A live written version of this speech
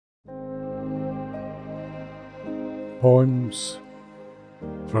Poems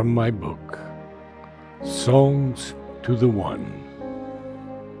from my book, Songs to the One.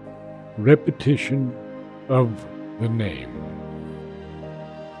 Repetition of the name.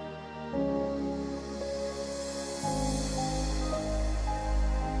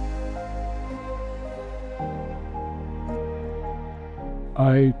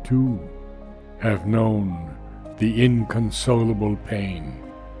 I too have known the inconsolable pain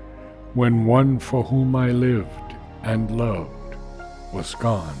when one for whom I lived and loved was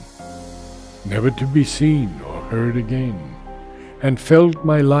gone, never to be seen or heard again, and felt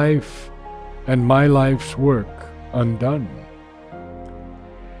my life and my life's work undone.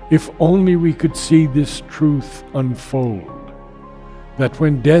 If only we could see this truth unfold, that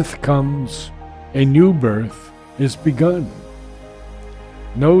when death comes, a new birth is begun.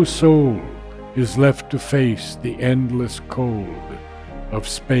 No soul is left to face the endless cold of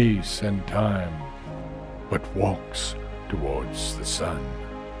space and time, but walks towards the sun.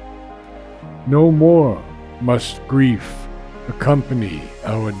 No more must grief accompany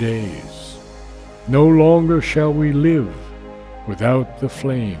our days. No longer shall we live without the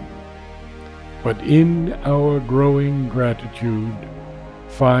flame, but in our growing gratitude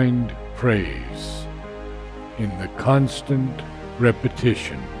find praise in the constant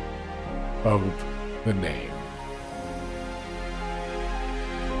repetition of the name.